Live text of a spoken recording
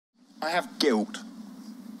I have guilt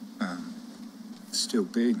still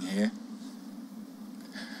being here.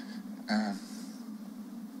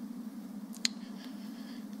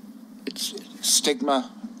 It's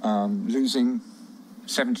stigma, losing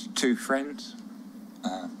 72 friends,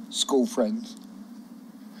 school friends,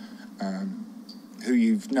 who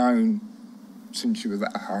you've known since you were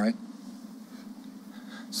that high.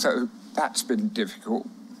 So that's been difficult.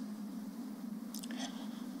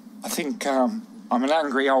 I think I'm an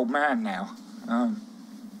angry old man now.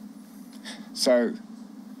 So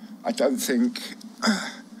I don't think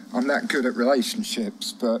I'm that good at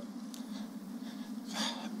relationships, but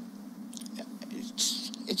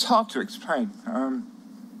it's hard to explain.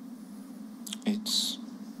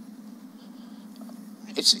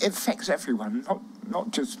 It affects everyone,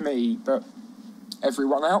 not just me, but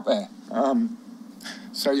everyone out there.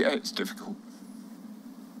 So yeah, it's difficult.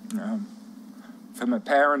 For my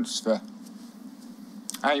parents, for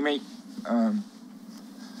Amy, Mum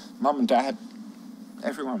and Dad,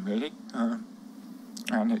 everyone really,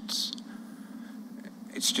 and it's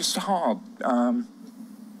just hard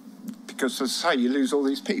because, as I say, you lose all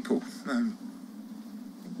these people.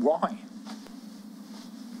 Why?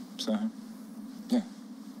 So.